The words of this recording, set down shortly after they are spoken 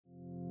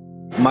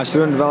My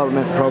student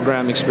development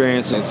program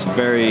experience, it's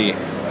very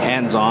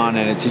hands-on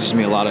and it teaches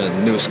me a lot of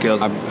new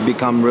skills. I've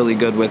become really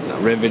good with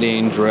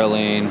riveting,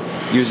 drilling,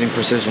 using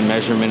precision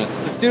measurement.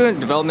 The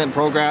student development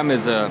program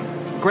is a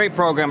great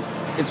program.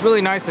 It's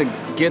really nice to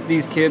get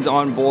these kids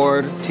on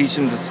board, teach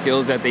them the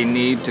skills that they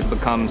need to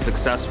become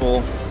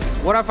successful.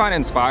 What I find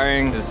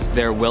inspiring is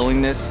their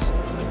willingness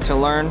to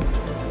learn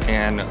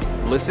and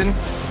listen.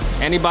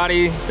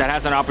 Anybody that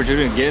has an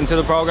opportunity to get into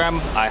the program,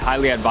 I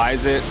highly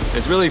advise it.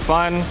 It's really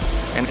fun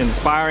and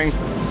inspiring.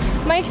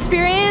 My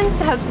experience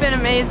has been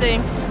amazing.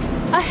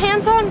 A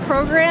hands-on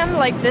program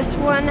like this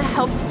one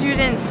helps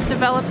students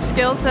develop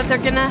skills that they're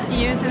gonna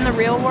use in the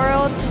real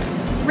world.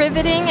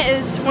 Riveting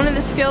is one of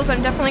the skills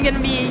I'm definitely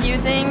gonna be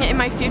using in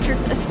my future,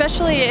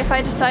 especially if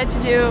I decide to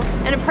do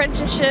an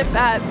apprenticeship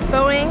at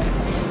Boeing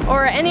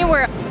or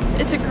anywhere.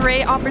 It's a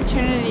great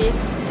opportunity,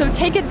 so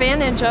take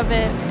advantage of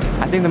it.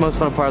 I think the most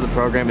fun part of the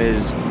program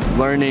is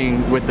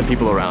learning with the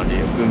people around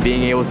you and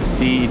being able to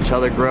see each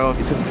other grow.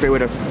 It's a great way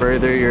to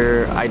further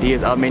your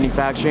ideas of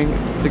manufacturing.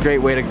 It's a great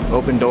way to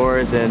open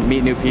doors and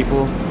meet new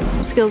people.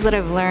 Skills that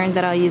I've learned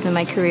that I'll use in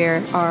my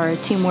career are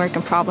teamwork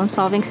and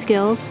problem-solving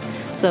skills.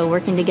 So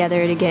working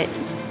together to get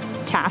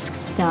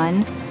tasks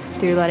done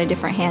through a lot of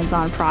different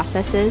hands-on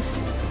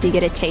processes. You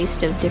get a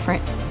taste of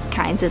different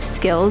kinds of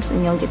skills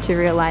and you'll get to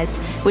realize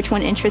which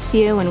one interests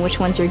you and which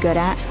ones you're good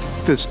at.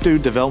 The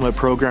student development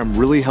program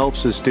really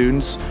helps the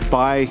students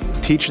by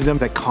teaching them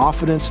the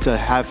confidence to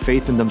have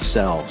faith in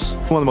themselves.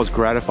 One of the most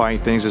gratifying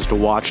things is to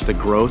watch the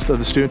growth of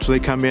the students when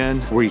they come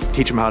in. We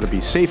teach them how to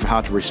be safe,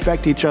 how to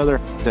respect each other,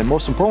 and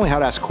most importantly, how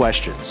to ask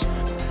questions.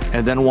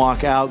 And then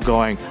walk out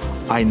going,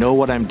 I know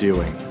what I'm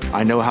doing.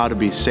 I know how to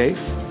be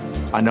safe.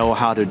 I know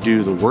how to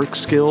do the work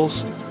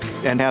skills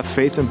and have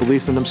faith and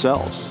belief in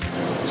themselves.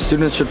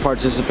 Students should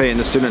participate in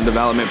the student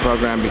development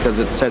program because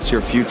it sets your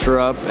future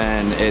up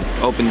and it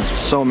opens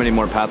so many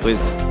more pathways.